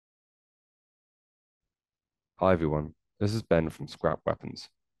Hi everyone, this is Ben from Scrap Weapons,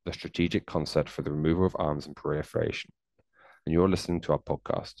 the strategic concept for the removal of arms and proliferation. And you're listening to our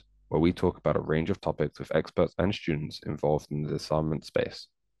podcast, where we talk about a range of topics with experts and students involved in the disarmament space.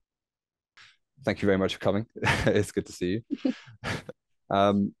 Thank you very much for coming. It's good to see you.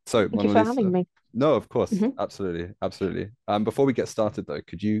 Thank you for having Monalisa, me. no, of course, Mhm. absolutely, absolutely. Before we get started though,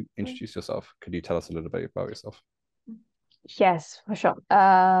 could you introduce yourself? Could you tell us a little bit about yourself? Yes, for sure.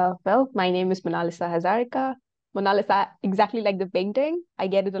 Well, my name is Monalisa Hazarika. Monalisa, exactly like the painting. I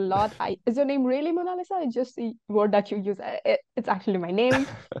get it a lot. Is your name really Monalisa? It's just the word that you use. It's actually my name.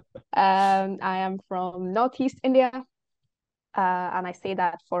 I am from Northeast India, and I say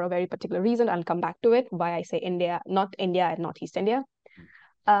that for a very particular reason. I'll come back to it. Why I say India, not India, and Northeast India.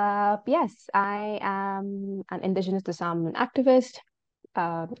 Yes, I am an indigenous disarmament activist.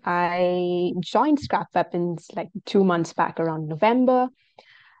 I joined Scrap Weapons like 2 months back around November.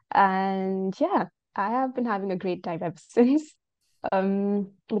 And yeah, I have been having a great time ever since.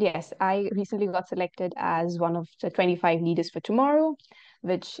 But yes, I recently got selected as one of the 25 leaders for tomorrow,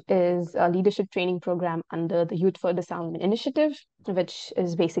 which is a leadership training program under the Youth for Disarmament Initiative, which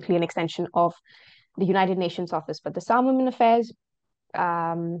is basically an extension of the United Nations Office for Disarmament Affairs.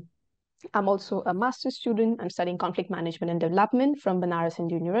 Um, I'm also a master's student. I'm studying conflict management and development from Banaras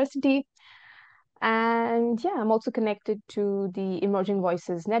Hindu University. And yeah, I'm also connected to the Emerging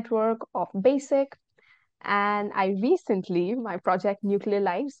Voices network of BASIC. And I recently, my project Nuclear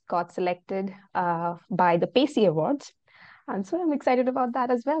Lives got selected by the PACey Awards. And so I'm excited about that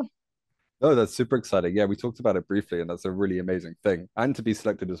as well. Oh, that's super exciting. Yeah, we talked about it briefly, and that's a really amazing thing. And to be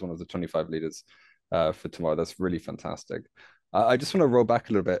selected as one of the 25 leaders for tomorrow, that's really fantastic. I just want to roll back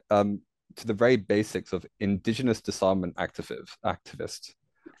a little bit to the very basics of indigenous disarmament activist.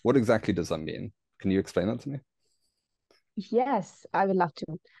 What exactly does that mean? Can you explain that to me? Yes, I would love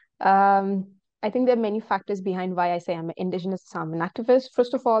to. I think there are many factors behind why I say I'm an indigenous disarmament activist.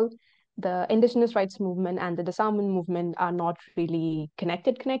 First of all, the indigenous rights movement and the disarmament movement are not really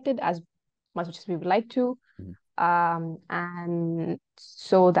connected as much as we would like to. Mhm. And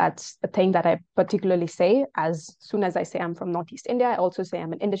so that's a thing that I particularly say. As soon as I say I'm from Northeast India, I also say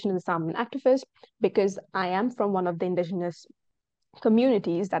I'm an indigenous disarmament activist because I am from one of the indigenous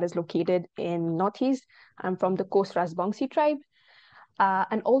communities that is located in Northeast. I'm from the Coast Rasbongsi tribe.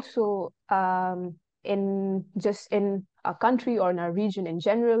 And also in a country or in a region in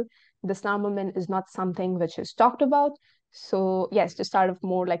general, disarmament is not something which is talked about. So yes, to start off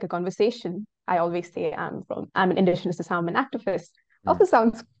more like a conversation, I always say I'm an indigenous disarmament activist. Mm. Also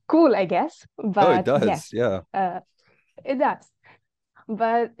sounds cool, I guess, Oh, it but does. yes, Yeah. uh, it does.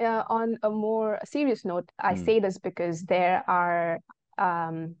 But on a more serious note, I Mm. say this because there are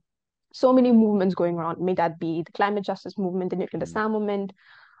um, so many movements going around. May that be the climate justice movement, the nuclear Mm. disarmament,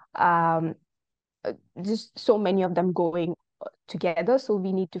 um, just so many of them going together. So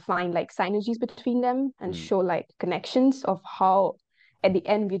we need to find like synergies between them and Mm. show like connections of how, at the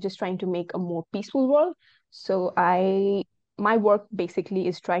end, we're just trying to make a more peaceful world. So my work basically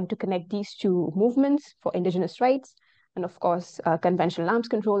is trying to connect these two movements for indigenous rights and of course conventional arms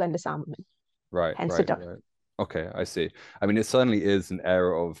control and disarmament. Right, Hence the right, term. right. Okay, I see. I mean, it certainly is an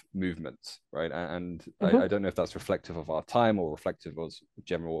era of movement, right? And I Mhm. don't know if that's reflective of our time or reflective of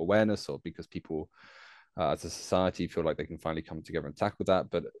general awareness or because people as a society feel like they can finally come together and tackle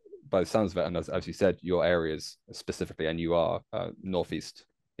that. But by the sounds of it, and as you said, your areas specifically, and you are Northeast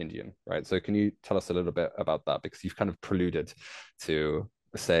Indian, right? So can you tell us a little bit about that? Because you've kind of preluded to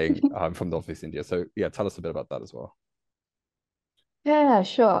saying I'm from Northeast India. So yeah, tell us a bit about that as well. Yeah,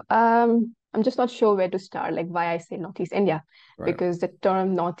 sure. I'm just not sure where to start, like why I say Northeast India, Right. because the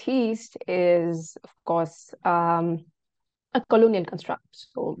term Northeast is, of course, a colonial construct.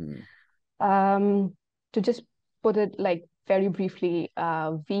 So, Mm. um, to just put it like very briefly,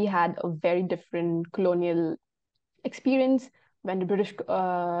 we had a very different colonial experience when the Britishers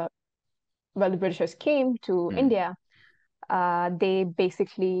came to Mm. India. They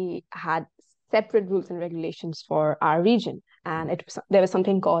basically had separate rules and regulations for our region, and Mm. there was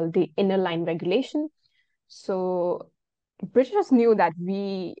something called the inner line regulation. So Britishers knew that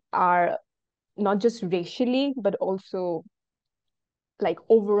we are not just racially, but also like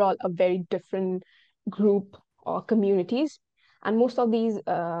overall a very different group or communities. And most of these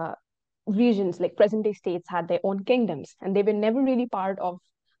regions, like present day states, had their own kingdoms, and they were never really part of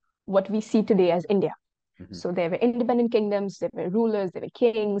what we see today as India. Mhm. So there were independent kingdoms, there were rulers, there were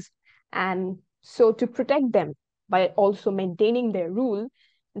kings. And so to protect them by also maintaining their rule,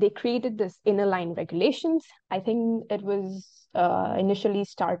 they created this inner line regulations. I think it was initially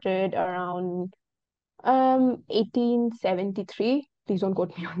started around 1873. Please don't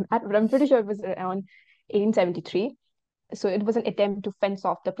quote me on that, but I'm pretty sure it was around 1873. So it was an attempt to fence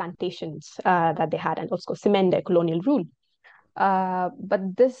off the plantations that they had and also cement their colonial rule.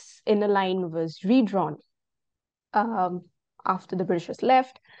 But this inner line was redrawn um, after the Britishers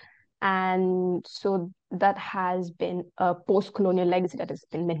left. And so that has been a post-colonial legacy that has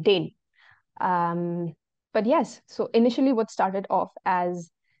been maintained. Um, but yes, so initially what started off as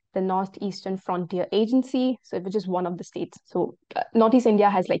the Northeastern Frontier Agency, so it was just one of the states. So Northeast India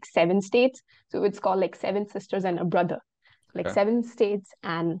has like 7 states, so it's called like seven sisters and a brother, like Okay. 7 states,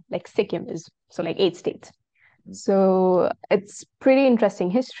 and like Sikkim is so like 8 states. So it's pretty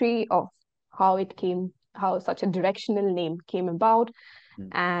interesting history of how it came, how such a directional name came about,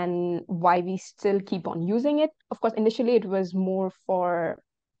 and why we still keep on using it. Of course, initially it was more for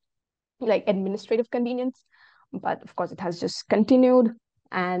like administrative convenience, but of course it has just continued.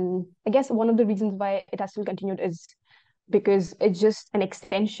 And I guess one of the reasons why it has still continued is because it's just an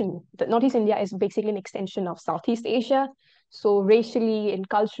extension. The Northeast India is basically an extension of Southeast Asia. So racially and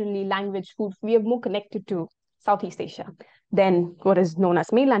culturally, language, food, we are more connected to Southeast Asia than what is known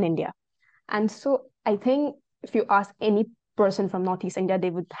as mainland India. And so I think if you ask any person from Northeast India, they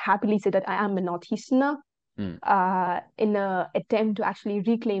would happily say that I am a Northeasterner, in an attempt to actually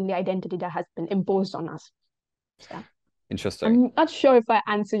reclaim the identity that has been imposed on us. So Interesting. I'm not sure if I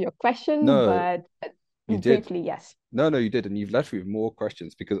answer your question, No, but you did. briefly, yes. No, you did, and you've left me with more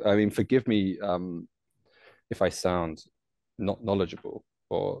questions because I mean, forgive me if I sound not knowledgeable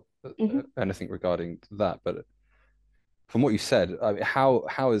or Mm-hmm. anything regarding that, but from what you said, I mean,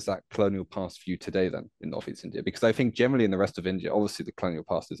 how is that colonial past viewed today then in Northeast India? Because I think generally in the rest of India, obviously the colonial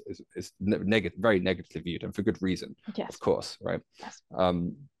past is very negatively viewed, and for good reason, of Yes. course, right? Yes.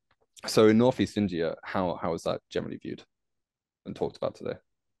 Um, so in Northeast India, how is that generally viewed and talked about today?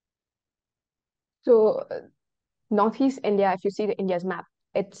 So Northeast India, if you see the India's map,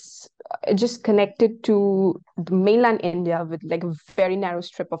 it's just connected to the mainland India with like a very narrow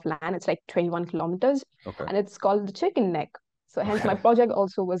strip of land. It's like 21 kilometers, Okay. and it's called the chicken neck. So hence my Okay. project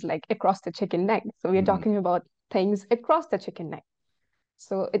also was like across the chicken neck. So we're Mm, talking about things across the chicken neck.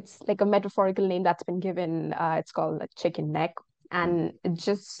 So it's like a metaphorical name that's been given. It's called a chicken neck, mm, and it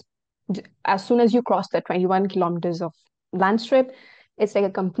just as soon as you cross the 21 kilometers of land strip, it's like a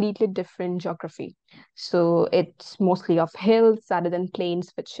completely different geography. So it's mostly of hills rather than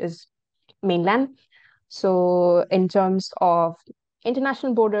plains, which is mainland. So in terms of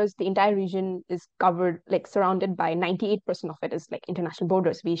international borders, the entire region is covered, like surrounded by 98% of it is like international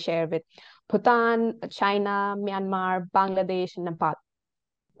borders. We share with Bhutan, China, Myanmar, Bangladesh, and Nepal.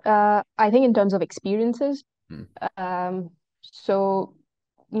 I think in terms of experiences, mm, um, so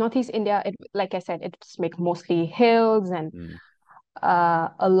Northeast India, like I said, it's like mostly hills and mm,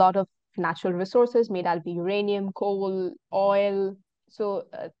 a lot of natural resources, may that be uranium, coal, oil. So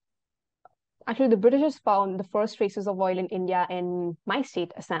actually, the Britishers found the first traces of oil in India in my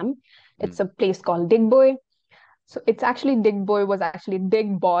state, Assam. mm. It's a place called Digboy. So it's actually Digboy was actually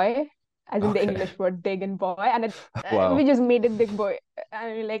Dig Boy, as in the Okay. English word dig and boy, and we Wow. just made it Dig Boy.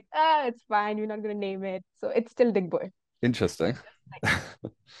 And we're like, it's fine. We're not gonna name it, so it's still Dig Boy. Interesting. Just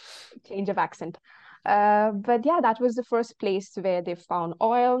like change of accent. But yeah, that was the first place where they found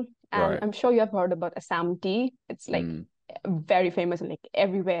oil. And Right. I'm sure you have heard about Assam tea. It's like Mm, very famous, like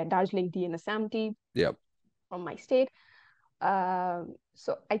everywhere. Darjeeling tea and Assam tea yep. from my state.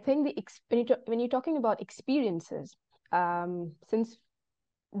 So I think when you're talking about experiences, since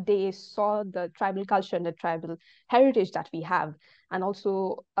they saw the tribal culture and the tribal heritage that we have, and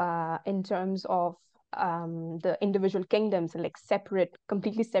also in terms of the individual kingdoms and like separate,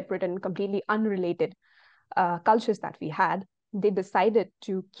 completely separate and completely unrelated cultures that we had, they decided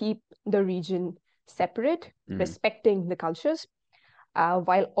to keep the region separate, Mm, respecting the cultures,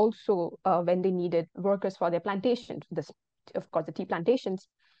 while also when they needed workers for their plantations, this, of course, the tea plantations,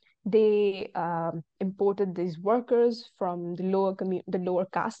 they imported these workers from the lower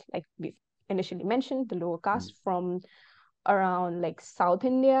caste, like we initially mentioned, the lower mm, caste from around like South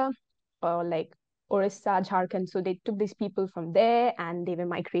India or like Orissa, Jharkhand. So they took these people from there and they were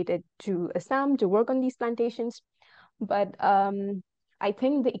migrated to Assam to work on these plantations. But I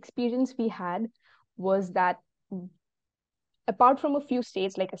think the experience we had was that apart from a few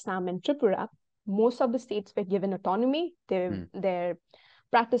states like Assam and Tripura, most of the states were given autonomy. mm, Their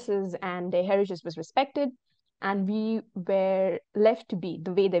practices and their heritage was respected, and we were left to be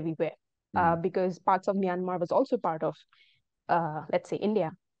the way that we were, mm, because parts of Myanmar was also part of, let's say,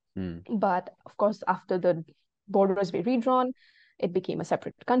 India. mm, But of course, after the borders were redrawn, it became a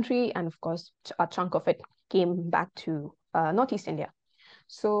separate country, and of course, a chunk of it came back to Northeast India.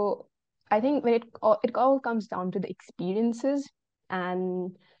 So I think when it all comes down to the experiences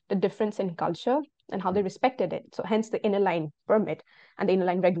and the difference in culture. and how they respected it. So hence the inner line permit and the inner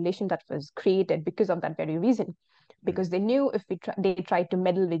line regulation that was created because of that very reason. Because they knew if they tried to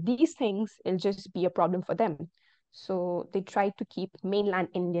meddle with these things, it'll just be a problem for them. So they tried to keep mainland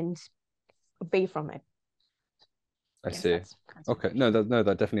Indians away from it. I see. Okay, no,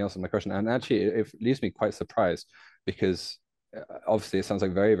 that definitely answers my question, and actually, it leaves me quite surprised because obviously it sounds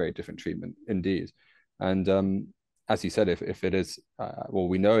like very, very different treatment indeed. And as you said, if it is, well,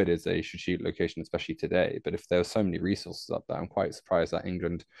 we know it is a strategic location, especially today. But if there are so many resources up there, I'm quite surprised that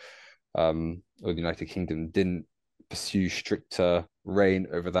England or the United Kingdom didn't pursue stricter reign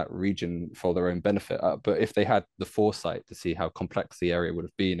over that region for their own benefit. But if they had the foresight to see how complex the area would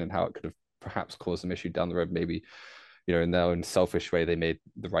have been and how it could have perhaps caused some issue down the road, maybe in their own selfish way, they made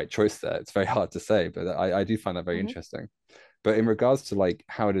the right choice there. It's very hard to say, but I do find that very interesting. But in regards to like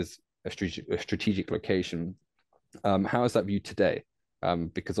how it is a strategic location, how is that viewed today?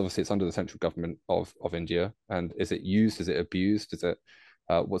 Because obviously it's under the central government of India, and is it used? Is it abused? Is it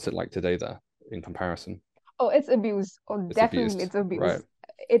what's it like today there in comparison? Oh, it's abused. Oh, It's definitely abused, it's abused. right?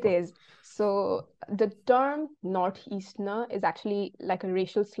 It is. So the term Northeasterner is actually like a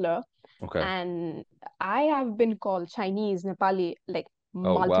racial slur. Okay. And I have been called Chinese, Nepali, like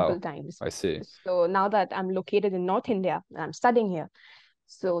Oh, multiple wow. times. I see. So now that I'm located in North India, and I'm studying here.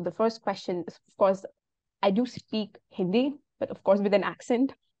 So the first question is, of course, I do speak Hindi, but of course with an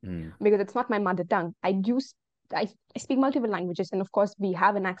accent because it's not my mother tongue. I speak multiple languages, and of course we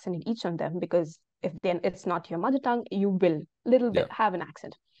have an accent in each of them because if then it's not your mother tongue, you will little bit Yeah. have an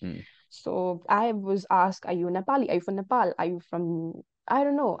accent. Mm. So I was asked, "Are you Nepali? Are you from Nepal? Are you from I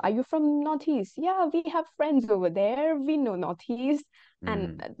don't know. Are you from Northeast? Yeah, we have friends over there. We know Northeast."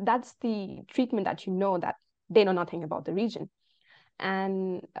 And that's the treatment that you know that they know nothing about the region.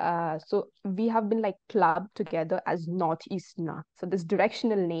 And so we have been like clubbed together as Northeasterner. So this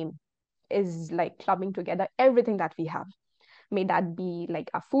directional name is like clubbing together everything that we have. May that be like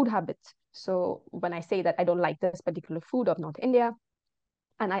our food habits. So when I say that I don't like this particular food of North India,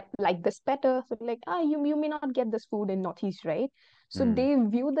 and I like this better. So like, you may not get this food in Northeast, right? So they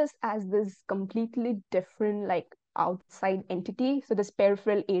view this as this completely different, like outside entity. So this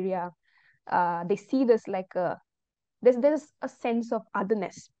peripheral area, they see this like there's a sense of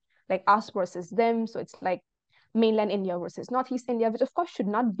otherness, like us versus them. So it's like mainland India versus Northeast India, which of course should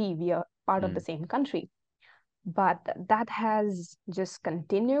not be. We are part of the same country. But that has just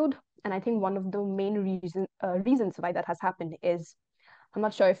continued. And I think one of the main reasons why that has happened is I'm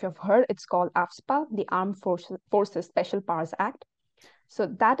not sure if you've heard, it's called AFSPA, the Forces Special Powers Act. So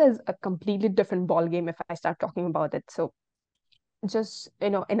that is a completely different ballgame if I start talking about it. So just,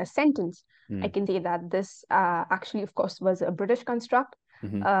 in a sentence, I can say that this actually, of course, was a British construct.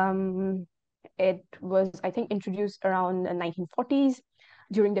 It was, I think, introduced around the 1940s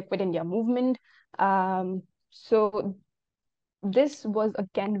during the Quit India movement. So this was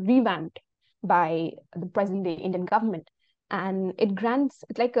again revamped by the present day Indian government, and it grants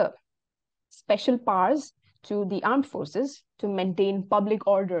it's like a special powers to the armed forces to maintain public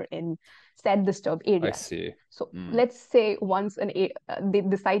order in said disturbed I areas. see. So let's say once they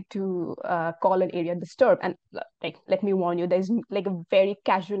decide to call an area disturbed, and like let me warn you, there's like a very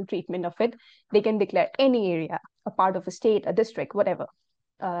casual treatment of it. They can declare any area, a part of a state, a district, whatever,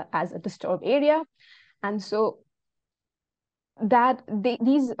 as a disturbed area, and so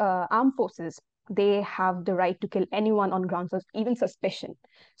these armed forces, they have the right to kill anyone on grounds of even suspicion.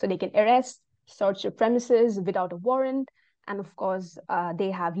 So they can arrest, search your premises without a warrant, and of course, they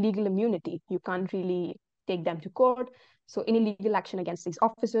have legal immunity. You can't really take them to court. So any legal action against these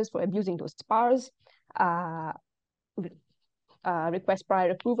officers for abusing those powers request prior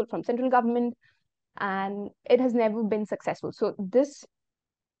approval from central government, and it has never been successful. So this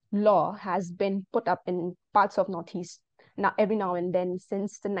law has been put up in parts of Northeast now every now and then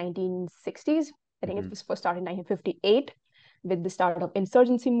since the 1960s. I think it was first started in 1958 with the start of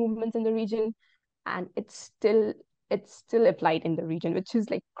insurgency movements in the region, and it's still applied in the region, which is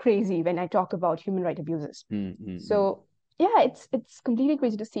like crazy when I talk about human rights abuses. So yeah, it's completely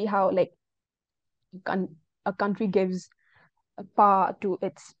crazy to see how like a country gives a power to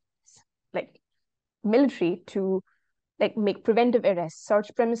its like military to like make preventive arrests,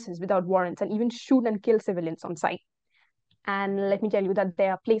 search premises without warrants, and even shoot and kill civilians on site. And let me tell you that there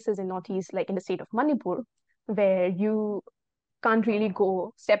are places in Northeast, like in the state of Manipur, where you can't really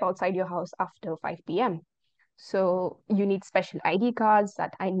go step outside your house after 5 p.m. So you need special ID cards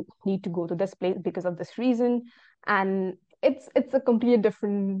that I need to go to this place because of this reason. And it's a completely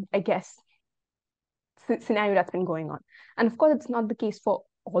different, I guess, scenario that's been going on. And of course, it's not the case for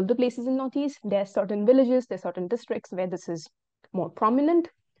all the places in Northeast. There are certain villages, there are certain districts where this is more prominent.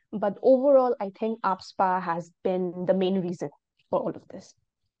 But overall, I think AFSPA has been the main reason for all of this.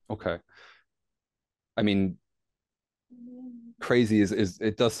 Okay. I mean, crazy is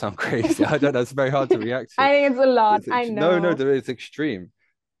it does sound crazy. I don't know. It's very hard to react to. I think it's a lot. I No, know. it's extreme.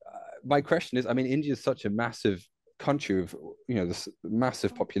 My question is, I mean, India is such a massive country of, this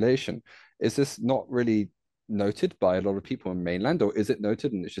massive population. Is this not really noted by a lot of people in mainland, or is it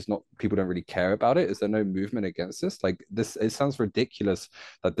noted and it's just not, people don't really care about it? Is there no movement against this? Like this, it sounds ridiculous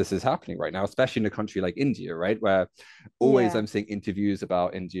that this is happening right now, especially in a country like India, right? Where always Yeah. I'm seeing interviews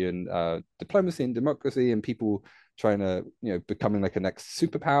about Indian diplomacy and democracy and people trying to, becoming like a next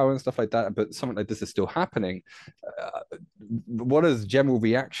superpower and stuff like that. But something like this is still happening. What is general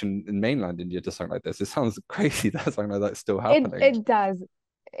reaction in mainland India to something like this? It sounds crazy that something like that's still happening. It does.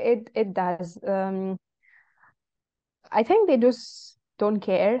 It does. I think they just don't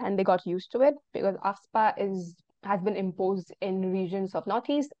care and they got used to it because AFSPA has been imposed in regions of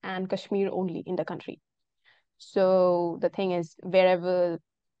Northeast and Kashmir only in the country. So the thing is, wherever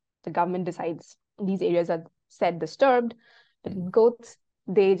the government decides these areas are said disturbed, the goats,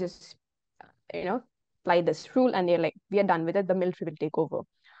 they just, apply this rule and they're like, we are done with it. The military will take over,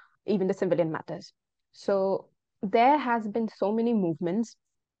 even the civilian matters. So there has been so many movements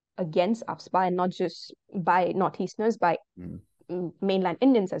against AFSPA and not just by Northeasterners, by mainland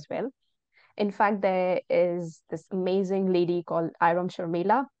Indians as well. In fact, there is this amazing lady called Iram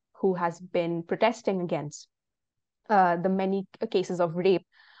Sharmila who has been protesting against the many cases of rape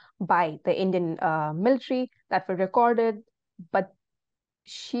by the Indian military that were recorded. But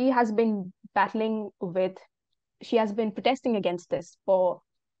she has been she has been protesting against this for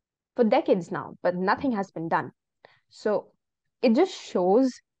decades now, but nothing has been done. So it just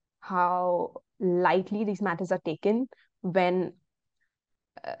shows how lightly these matters are taken when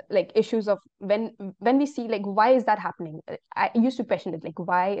like issues of when we see like why is that happening. I used to question it, like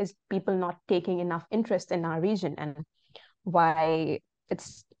why is people not taking enough interest in our region and why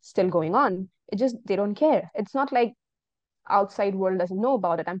it's still going on. It just they don't care. It's not like outside world doesn't know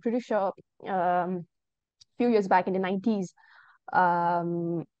about it. I'm pretty sure few years back in the 90s,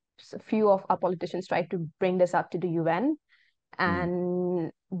 a few of our politicians tried to bring this up to the UN,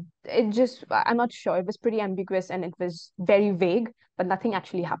 and it just, I'm not sure, it was pretty ambiguous and it was very vague, but nothing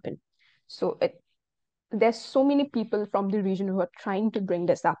actually happened. So there's so many people from the region who are trying to bring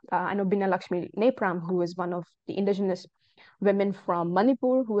this up. I know Bina Lakshmi Nepram, who is one of the indigenous women from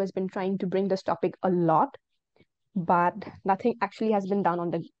Manipur, who has been trying to bring this topic a lot, but nothing actually has been done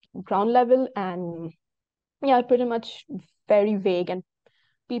on the ground level. And yeah, pretty much very vague. And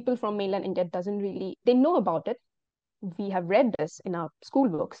people from mainland India doesn't really, they know about it. We have read this in our school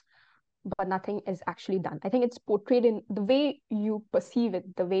books, but nothing is actually done. I think it's portrayed in the way you perceive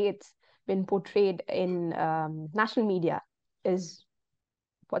it, the way it's been portrayed in national media is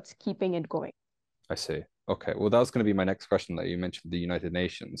what's keeping it going. I see. Okay. Well, that was going to be my next question that you mentioned the United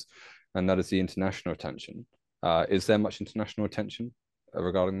Nations, and that is the international attention. Is there much international attention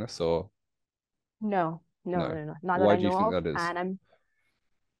regarding this, or No, no? not that Why I do you know think of. that is? And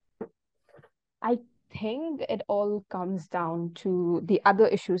I think it all comes down to the other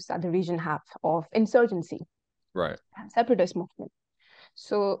issues that the region have of insurgency, Right. separatist movement.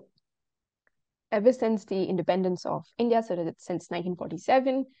 So ever since the independence of India, so since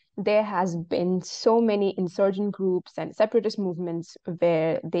 1947, there has been so many insurgent groups and separatist movements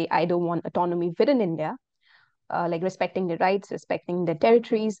where they either want autonomy within India, like respecting their rights, respecting their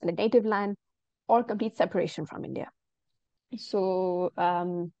territories and the native land, or complete separation from India. So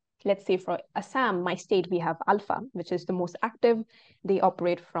let's say for Assam, my state, we have Alpha, which is the most active. They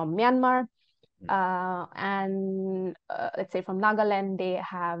operate from Myanmar. And let's say from Nagaland, they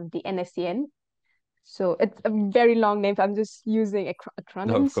have the NSCN. So it's a very long name. So I'm just using No, of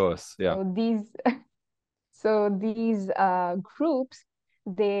acronyms. course. Yeah. So these groups,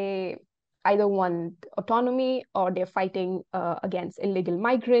 they either want autonomy or they're fighting against illegal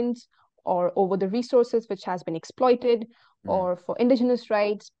migrants or over the resources which has been exploited or for indigenous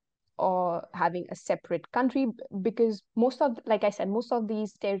rights or having a separate country, because most of, like I said, most of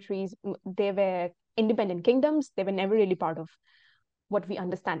these territories, they were independent kingdoms. They were never really part of what we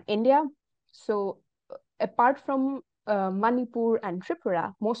understand India. So apart from Manipur and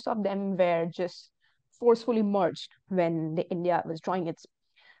Tripura, most of them were just forcefully merged when India was drawing its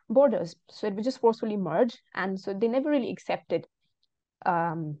borders. So it was just forcefully merged. And so they never really accepted,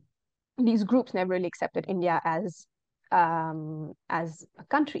 these groups never really accepted India as a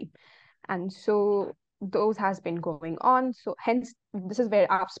country. And so those has been going on. So hence, this is where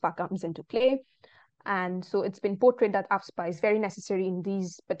AFSPA comes into play. And so it's been portrayed that AFSPA is very necessary in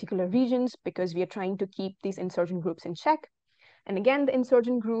these particular regions because we are trying to keep these insurgent groups in check. And again, the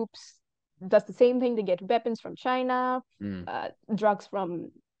insurgent groups does the same thing. They get weapons from China, drugs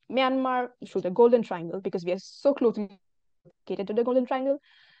from Myanmar through the Golden Triangle, because we are so closely located to the Golden Triangle.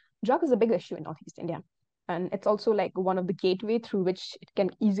 Drug is a big issue in Northeast India. And it's also like one of the gateway through which it can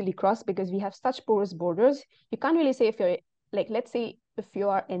easily cross, because we have such porous borders. You can't really say if you're like, let's say if you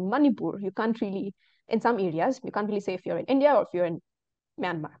are in Manipur, you can't really, in some areas, you can't really say if you're in India or if you're in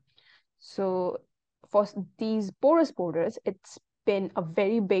Myanmar. So for these porous borders, it's been a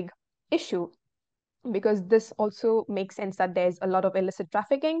very big issue, because this also makes sense that there's a lot of illicit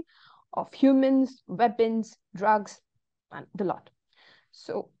trafficking of humans, weapons, drugs, and the lot.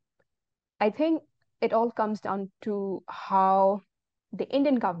 So I think it all comes down to how the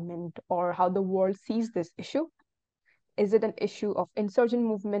Indian government or how the world sees this issue. Is it an issue of insurgent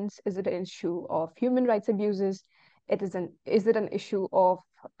movements? Is it an issue of human rights abuses? Is it an issue of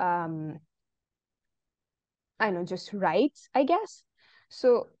I don't know, just rights, I guess.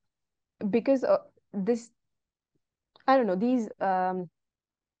 So because this, I don't know, these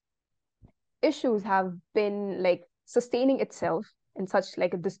issues have been like sustaining itself in such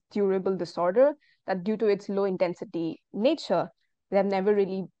like this durable disorder, that due to its low intensity nature, they have never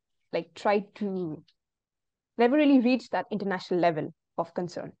really like never really reached that international level of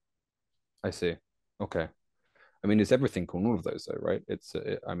concern. I see. Okay. I mean, it's everything on all of those, though, right?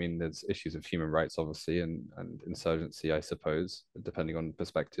 I mean, there's issues of human rights, obviously, and insurgency, I suppose, depending on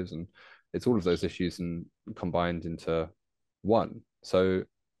perspectives, and it's all of those issues and combined into one. So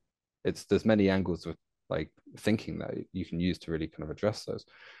there's many angles of like thinking that you can use to really kind of address those.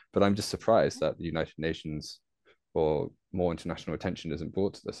 But I'm just surprised that the United Nations or more international attention isn't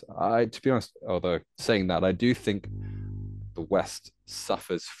brought to this. To be honest, although saying that, I do think the West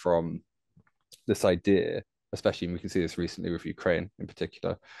suffers from this idea, especially, and we can see this recently with Ukraine in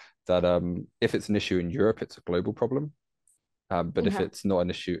particular, that if it's an issue in Europe, it's a global problem. But if it's not an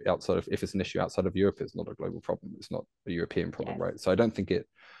issue if it's an issue outside of Europe, it's not a global problem. It's not a European problem, right? So I don't think a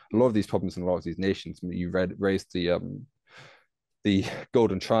lot of these problems in a lot of these nations, you raised the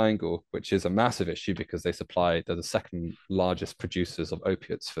Golden Triangle, which is a massive issue because they're the second largest producers of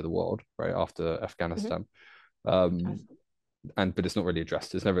opiates for the world, right, after Afghanistan. But it's not really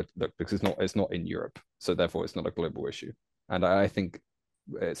addressed. It's never looked, because it's not in Europe, so therefore it's not a global issue. And I think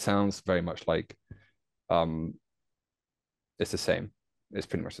it sounds very much like it's the same. It's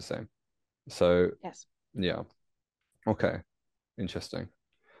pretty much the same. So yes, yeah, okay, interesting.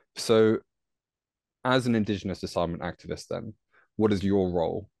 So as an indigenous disarmament activist, then what is your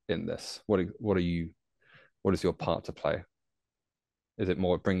role in this? What is your part to play? Is it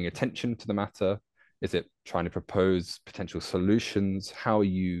more bringing attention to the matter? Is it trying to propose potential solutions? How are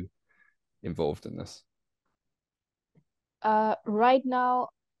you involved in this? Right now,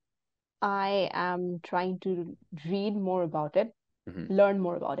 I am trying to read more about it, learn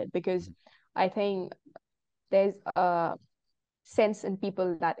more about it, because I think there's a sense in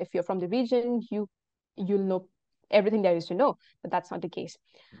people that if you're from the region, you'll know everything there is to know, but that's not the case.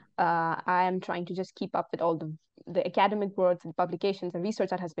 I am trying to just keep up with all the academic works and publications and research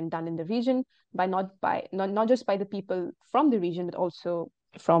that has been done in the region not just by the people from the region, but also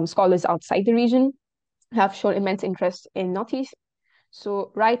from scholars outside the region have shown immense interest in Northeast.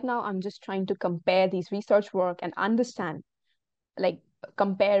 So right now, I'm just trying to compare these research work and understand, like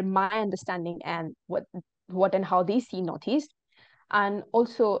compare my understanding and what and how they see Northeast. And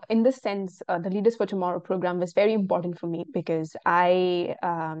also, in this sense, the Leaders for Tomorrow program was very important for me, because I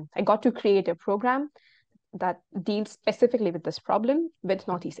got to create a program that deals specifically with this problem with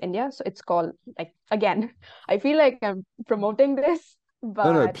Northeast India. So it's called, like, again, I feel like I'm promoting this, No,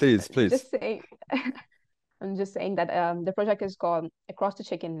 but please. just saying, I'm just saying that the project is called Across the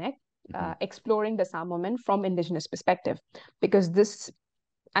Chicken Neck, exploring disarmament from indigenous perspective, because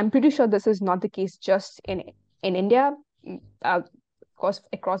I'm pretty sure this is not the case just in India. Of course,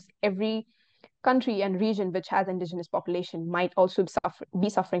 across every country and region which has indigenous population might also be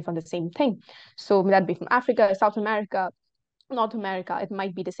suffering from the same thing. So that be from Africa, South America, North America, it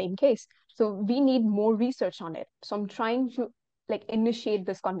might be the same case. So we need more research on it. So I'm trying to like initiate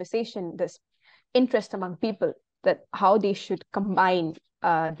this conversation, this interest among people, that how they should combine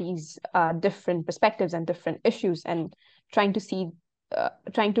these different perspectives and different issues, and trying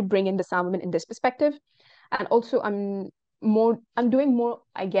to bring in disarmament in this perspective. And also I'm doing more,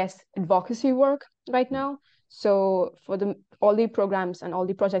 I guess, advocacy work right now. So for all the programs and all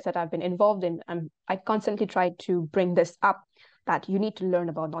the projects that I've been involved in, I constantly try to bring this up, that you need to learn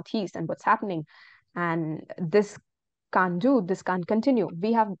about Northeast and what's happening. And this can't continue.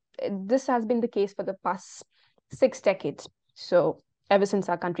 This has been the case for the past 6 decades. So ever since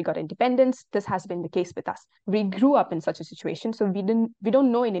our country got independence, this has been the case with us. We grew up in such a situation, so we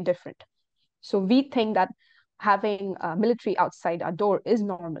don't know any different. So we think that having a military outside our door is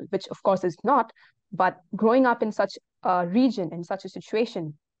normal, which of course is not. But growing up in such a region, in such a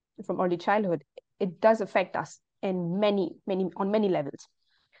situation from early childhood, it does affect us in on many levels.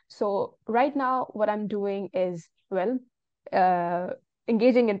 So right now, what I'm doing is, well,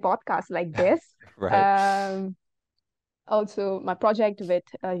 engaging in podcasts like this. Right. Also, my project with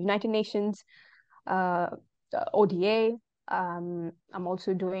United Nations, ODA. I'm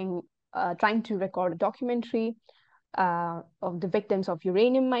also trying to record a documentary of the victims of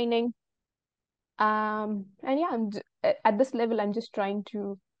uranium mining. And yeah, at this level, I'm just trying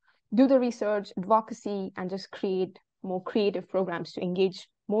to do the research, advocacy, and just create more creative programs to engage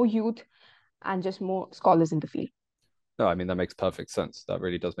more youth and just more scholars in the field. No, I mean, that makes perfect sense. That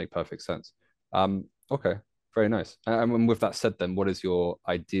really does make perfect sense. Okay, very nice. And with that said, then, what is your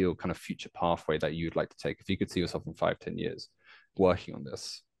ideal kind of future pathway that you'd like to take? If you could see yourself in 5, 10 years working on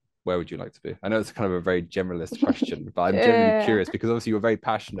this, where would you like to be? I know it's kind of a very generalist question, but I'm genuinely curious because obviously you're very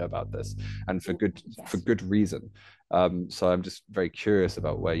passionate about this and for good reason. So I'm just very curious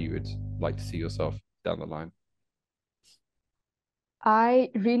about where you would like to see yourself down the line. I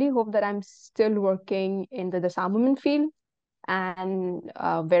really hope that I'm still working in the disarmament field, and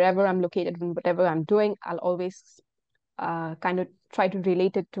wherever I'm located and whatever I'm doing, I'll always kind of try to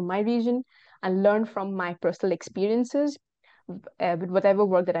relate it to my region and learn from my personal experiences with whatever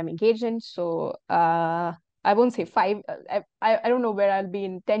work that I'm engaged in. So I won't say five. I don't know where I'll be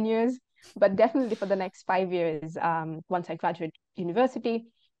in 10 years, but definitely for the next 5 years, once I graduate university,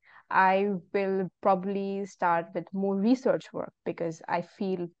 I will probably start with more research work because I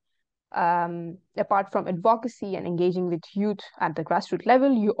feel apart from advocacy and engaging with youth at the grassroots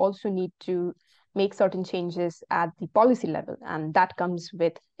level, you also need to make certain changes at the policy level, and that comes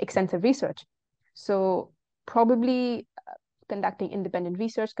with extensive research. So probably conducting independent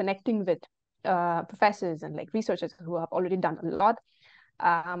research, connecting with professors and like researchers who have already done a lot.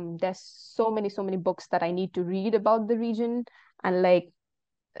 There's so many books that I need to read about the region, and like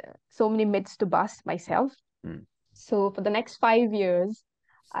so many myths to bust myself. Mm. So for the next 5 years,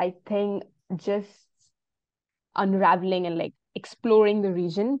 I think just unraveling and like exploring the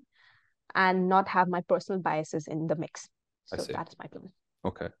region and not have my personal biases in the mix. I So see. that's my plan.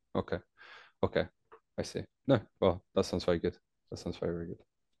 Okay. Okay. Okay. I see. No, well, that sounds very good. That sounds very, very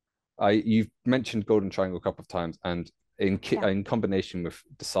good. You've mentioned Golden Triangle a couple of times, and Yeah. in combination with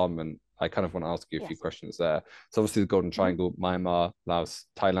disarmament, I kind of want to ask you a few Yes. questions there. So obviously the Golden Mhm. Triangle, Myanmar, Laos,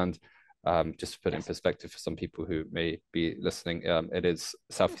 Thailand. Just to put it in Yes. perspective for some people who may be listening, it is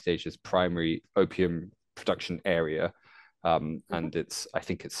Southeast Asia's primary opium production area. Mhm. And I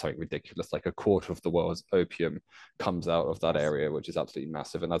think it's something ridiculous. Like a quarter of the world's opium comes out of that Yes. area, which is absolutely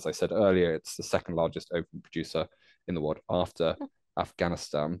massive. And as I said earlier, it's the second largest opium producer in the world after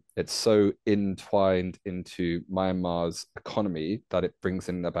Afghanistan. It's so entwined into Myanmar's economy that it brings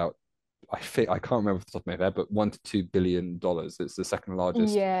in about, I think, I can't remember off the top of my head, but $1 to $2 billion. It's the second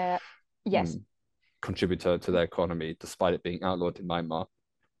largest Yeah. Yes. contributor to their economy, despite it being outlawed in Myanmar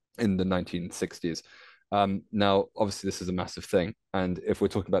in the 1960s. Now, obviously, this is a massive thing. And if we're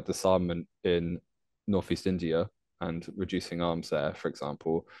talking about disarmament in Northeast India and reducing arms there, for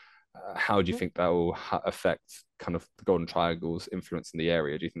example, how do you Mhm. think that will affect kind of the Golden Triangle's influence in the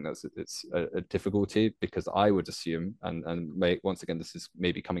area? Do you think it's a difficulty? Because I would assume, and once again, this is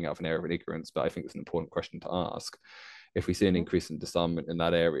maybe coming out of an area of ignorance, but I think it's an important question to ask. If we see an Mhm. increase in disarmament in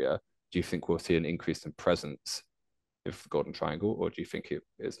that area, do you think we'll see an increase in presence of the Golden Triangle, or do you think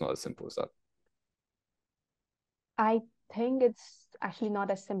it's not as simple as that? I think it's actually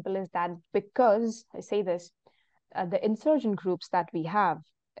not as simple as that because I say this, the insurgent groups that we have,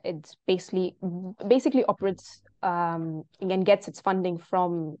 it's basically operates and gets its funding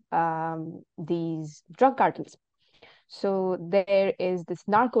from these drug cartels. So there is this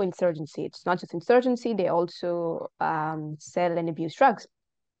narco insurgency. It's not just insurgency; they also sell and abuse drugs.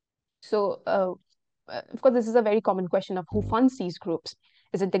 So, of course, this is a very common question of who funds these groups.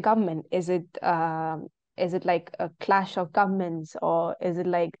 Is it the government? Is it like a clash of governments, or is it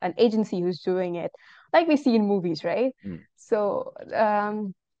like an agency who's doing it, like we see in movies, right? Mm. So,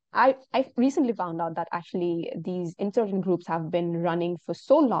 I recently found out that actually these insurgent groups have been running for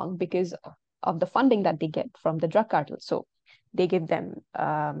so long because of the funding that they get from the drug cartels. So they give them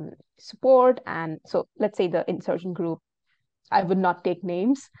support, and so let's say the insurgent group, I would not take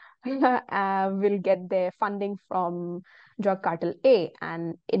names, will get their funding from drug cartel A,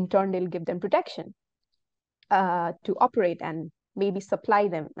 and in turn, they'll give them protection to operate and maybe supply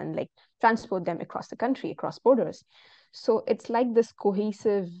them and like transport them across the country, across borders. So it's like this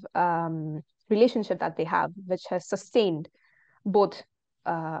cohesive relationship that they have, which has sustained both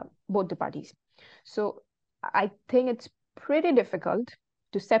both the parties. So I think it's pretty difficult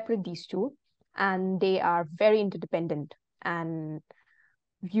to separate these two, and they are very interdependent, and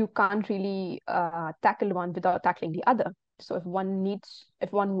you can't really tackle one without tackling the other. So if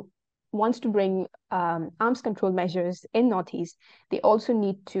one wants to bring arms control measures in Northeast, they also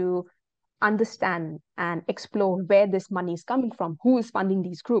need to understand and explore where this money is coming from, who is funding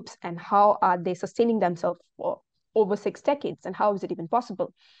these groups, and how are they sustaining themselves for over 6 decades, and how is it even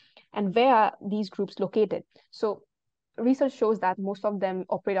possible, and where are these groups located. So research shows that most of them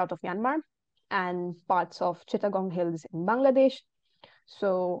operate out of Myanmar and parts of Chittagong Hills in Bangladesh.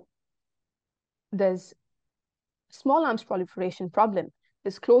 So there's small arms proliferation problem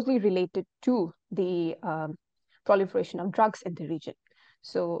is closely related to the proliferation of drugs in the region.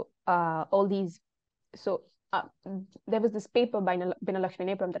 So all these, so there was this paper by Binalakshmi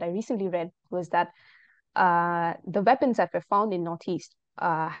Nepram that I recently read, was that the weapons that were found in Northeast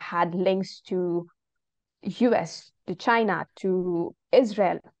had links to US, to China, to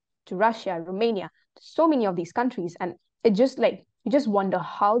Israel, to Russia, Romania, so many of these countries, and it just like you just wonder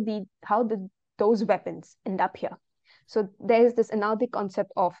how did those weapons end up here. So there is this another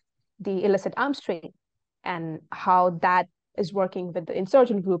concept of the illicit arms trade and how that is working with the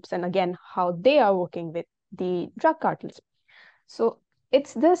insurgent groups, and again how they are working with the drug cartels. So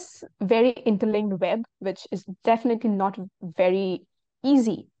it's this very interlinked web, which is definitely not very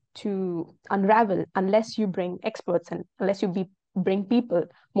easy to unravel unless you bring experts and unless bring people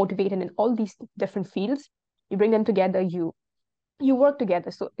motivated in all these different fields. You bring them together, you work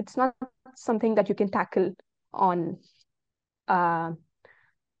together. So it's not something that you can tackle on uh,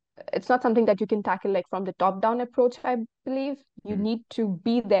 it's not something that you can tackle like from the top down approach. I believe you need to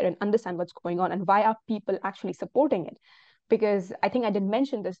be there and understand what's going on and why are people actually supporting it. Because I think I didn't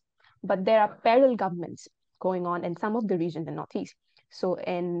mention this, but there are parallel governments going on in some of the regions in Northeast. So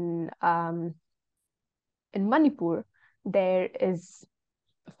in Manipur, there is,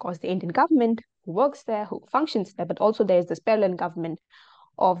 of course, the Indian government who works there, who functions there, but also there's this parallel government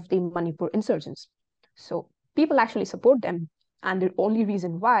of the Manipur insurgents. So people actually support them. And the only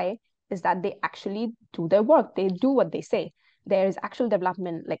reason why is that they actually do their work. They do what they say. There is actual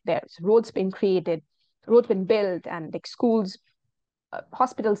development, like there's roads being created, roads been built, and like schools,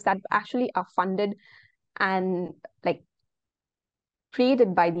 hospitals that actually are funded and like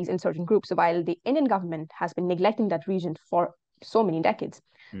created by these insurgent groups, while the Indian government has been neglecting that region for so many decades.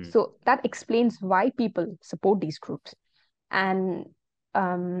 So that explains why people support these groups. And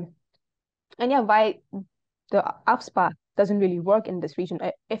yeah, why the AFSPA doesn't really work in this region.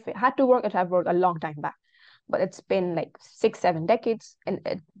 If it had to work, it had worked a long time back. But it's been like 6-7 decades, and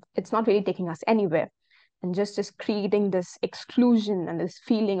it's not really taking us anywhere. And just creating this exclusion and this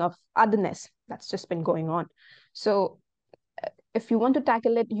feeling of otherness that's just been going on. So if you want to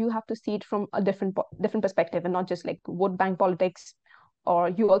tackle it, you have to see it from a different perspective, and not just like vote bank politics. Or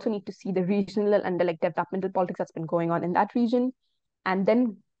you also need to see the regional and the like developmental politics that's been going on in that region, and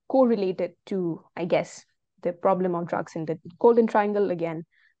then correlate it to, I guess, the problem of drugs in the Golden Triangle, again,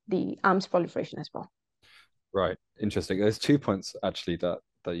 the arms proliferation as well. Right. Interesting. There's 2 points actually that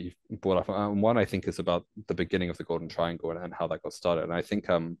you brought up. And one I think is about the beginning of the Golden Triangle and how that got started. And I think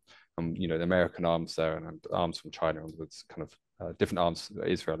the American arms there and arms from China with kind of different arms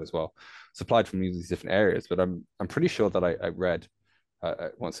Israel as well, supplied from these different areas. But I'm pretty sure that I read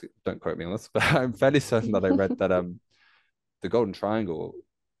once, don't quote me on this, but I'm fairly certain that I read that the Golden Triangle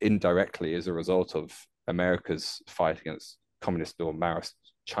indirectly is a result of America's fight against communist or Maoist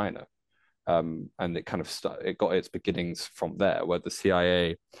China. And it kind of it got its beginnings from there, where the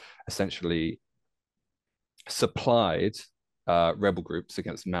CIA essentially supplied rebel groups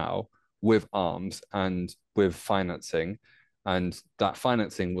against Mao with arms and with financing, and that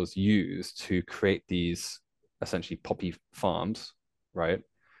financing was used to create these essentially poppy farms, right?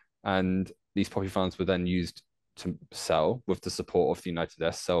 And these poppy farms were then used to sell, with the support of the United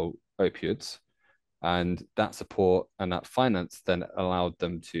States, sell opioids, and that support and that finance then allowed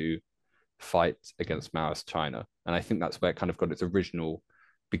them to fight against Maoist China. And I think that's where it kind of got its original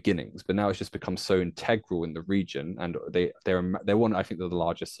beginnings. But now it's just become so integral in the region, and they're one, I think they're the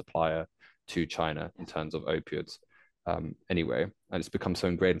largest supplier to China in terms of opioids. Anyway, and it's become so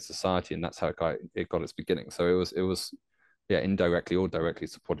ingrained in society, and that's how it got its beginning. So it was indirectly or directly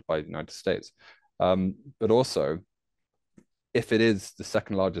supported by the United States. But also, if it is the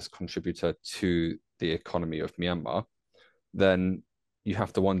second largest contributor to the economy of Myanmar, then you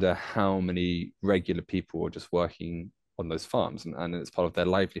have to wonder how many regular people are just working on those farms, and it's part of their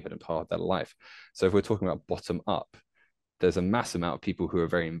livelihood and part of their life. So if we're talking about bottom up, there's a mass amount of people who are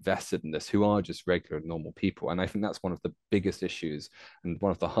very invested in this, who are just regular, normal people. And I think that's one of the biggest issues and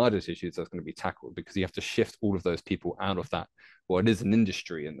one of the hardest issues that's going to be tackled, because you have to shift all of those people out of that, well, it is an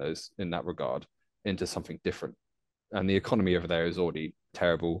industry in that regard, into something different. And the economy over there is already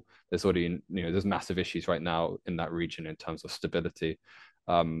terrible. There's already, there's massive issues right now in that region in terms of stability,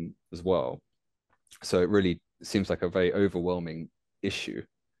 as well. So it really seems like a very overwhelming issue.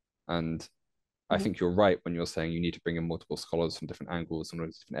 And I think you're right when you're saying you need to bring in multiple scholars from different angles and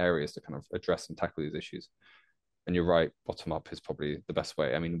different areas to kind of address and tackle these issues. And you're right, bottom up is probably the best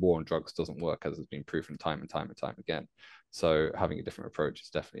way. I mean, war on drugs doesn't work, as has been proven time and time and time again. So having a different approach is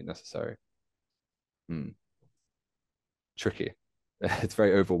definitely necessary. Tricky. It's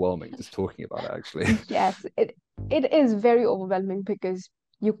very overwhelming just talking about it, actually. Yes, it is very overwhelming because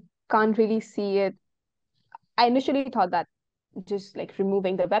you can't really see it. I initially thought that just like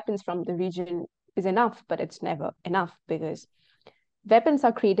removing the weapons from the region is enough, but it's never enough because weapons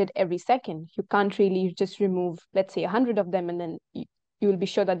are created every second. You can't really just remove, let's say, 100 of them, and then you will be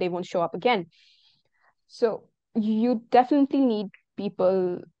sure that they won't show up again. So you definitely need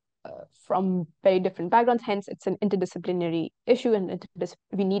people from very different backgrounds. Hence, it's an interdisciplinary issue, and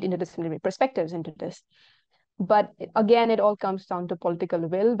we need interdisciplinary perspectives into this. But again, it all comes down to political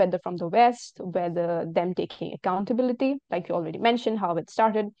will, whether from the West, whether them taking accountability, like you already mentioned, how it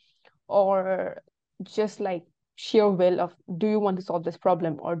started, or just like sheer will of, do you want to solve this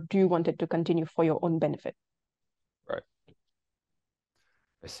problem, or do you want it to continue for your own benefit? Right.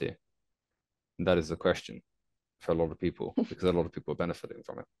 I see. And that is the question for a lot of people, because a lot of people are benefiting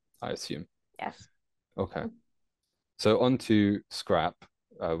from it, I assume. Yes. Okay. So on to scrap.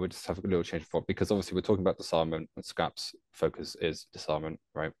 We'll just have a little change of thought, because obviously we're talking about disarmament, and scrap's focus is disarmament,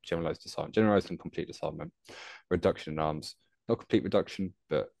 right? Generalized disarmament, generalized and complete disarmament, reduction in arms, not complete reduction,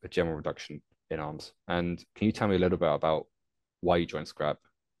 but a general reduction in arms. And can you tell me a little bit about why you joined scrap?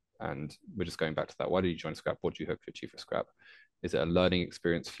 And we're just going back to that. Why did you join scrap? What do you hope to achieve with scrap? Is it a learning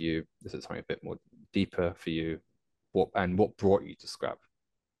experience for you? Is it something a bit more deeper for you? What brought you to scrap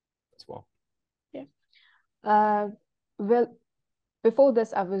as well? Yeah. Well, before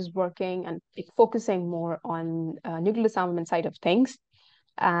this, I was working and like, focusing more on nuclear disarmament side of things.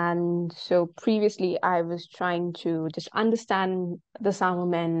 And so previously, I was trying to just understand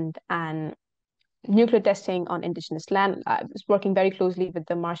disarmament and nuclear testing on indigenous land. I was working very closely with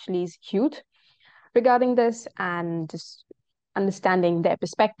the Marshallese youth regarding this and just understanding their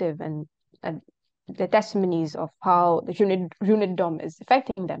perspective and the testimonies of how the unit dom is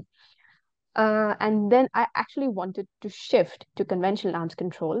affecting them. And then I actually wanted to shift to conventional arms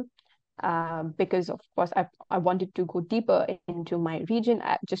control because, of course, I wanted to go deeper into my region,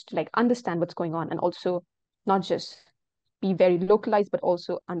 just to like understand what's going on, and also not just be very localized, but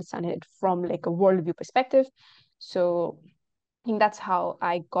also understand it from like a worldview perspective. So I think that's how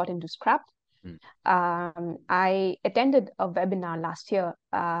I got into scrap. I attended a webinar last year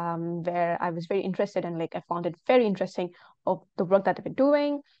where I was very interested, and like I found it very interesting of the work that they were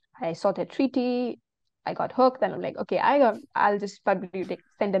doing. I saw their treaty. I got hooked, and I'm like, okay, I'll just probably like,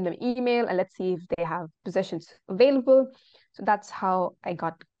 send them an email and let's see if they have positions available. So that's how I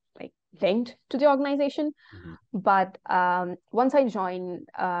got like linked to the organization. But once I joined,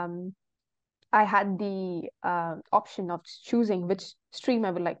 I had the option of choosing which stream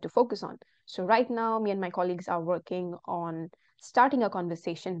I would like to focus on. So right now, me and my colleagues are working on starting a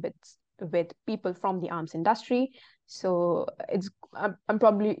conversation with people from the arms industry. So I'm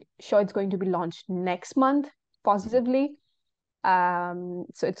probably sure it's going to be launched next month, positively. So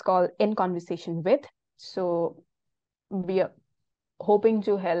it's called In Conversation With. So we are hoping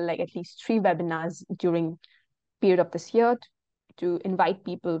to hold like at least 3 webinars during period of this year to invite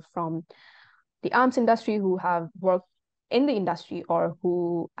people from the arms industry who have worked in the industry or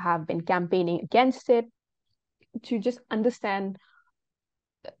who have been campaigning against it, to just understand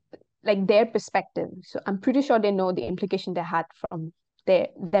like their perspective. So I'm pretty sure they know the implication they had from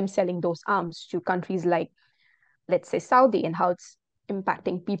them selling those arms to countries like, let's say, Saudi, and how it's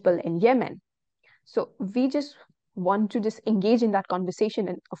impacting people in Yemen. So we just want to just engage in that conversation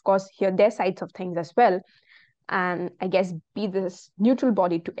and, of course, hear their sides of things as well. And I guess be this neutral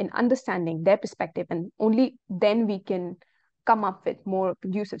body to in understanding their perspective, and only then we can come up with more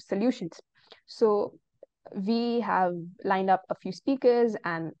conducive solutions. So we have lined up a few speakers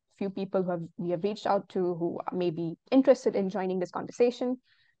and few people we have reached out to who may be interested in joining this conversation.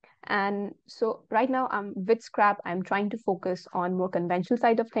 And so right now I'm with scrap, I'm trying to focus on more conventional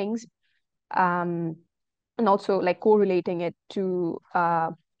side of things, and also like correlating it to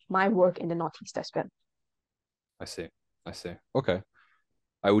my work in the Northeast as well. I see. Okay.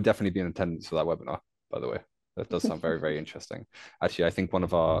 I will definitely be in attendance for that webinar, by the way. That does sound very, very interesting. Actually, I think one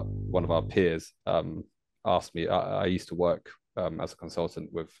of our peers asked me. I used to work as a consultant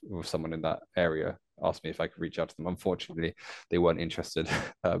with someone in that area. Asked me if I could reach out to them. Unfortunately, they weren't interested.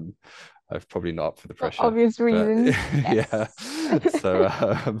 I'm probably not up for the For pressure, obvious but reasons. yeah. Yes. So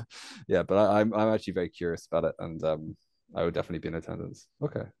yeah, but I'm actually very curious about it, and I would definitely be in attendance.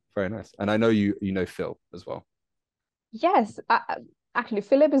 Okay, very nice. And I know you know Phil as well. Yes, actually,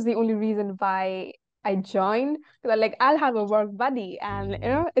 Philip is the only reason why I joined. Because like I'll have a work buddy, and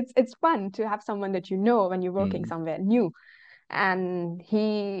it's fun to have someone that you know when you're working Mm, somewhere new. And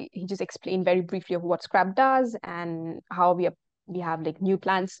he just explained very briefly of what Scrap does and how we have like new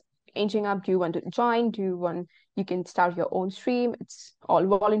plans changing up. Do you want to join? Do you want you can start your own stream? It's all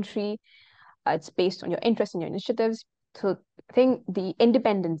voluntary. It's based on your interests and your initiatives. So I think the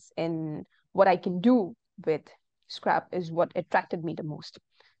independence in what I can do with Scrap is what attracted me the most.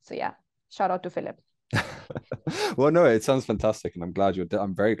 So yeah, shout out to Philip. well, no, it sounds fantastic, and I'm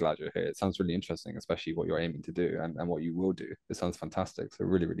very glad you're here. It sounds really interesting, especially what you're aiming to do and what you will do. It sounds fantastic. So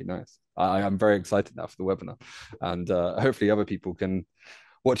really, really nice. I'm very excited now for the webinar, and hopefully other people can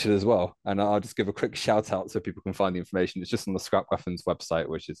watch it as well. And I'll just give a quick shout out so people can find the information. It's just on the Scrap Weapons website,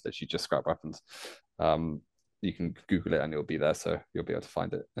 which is literally just Scrap Weapons. Um, you can Google it and it'll be there, so you'll be able to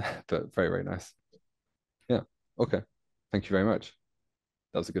find it. But very, very nice. Yeah. Okay. Thank you very much.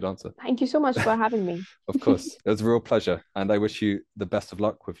 That was a good answer. Thank you so much for having me. Of course, it was a real pleasure, and I wish you the best of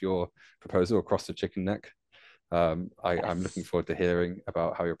luck with your proposal across the chicken neck. I'm looking Yes. forward to hearing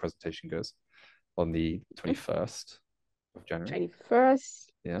about how your presentation goes on the Mhm. 21st of January.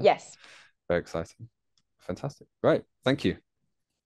 21st. Yeah, Yes. very exciting. Fantastic. Right. Thank you.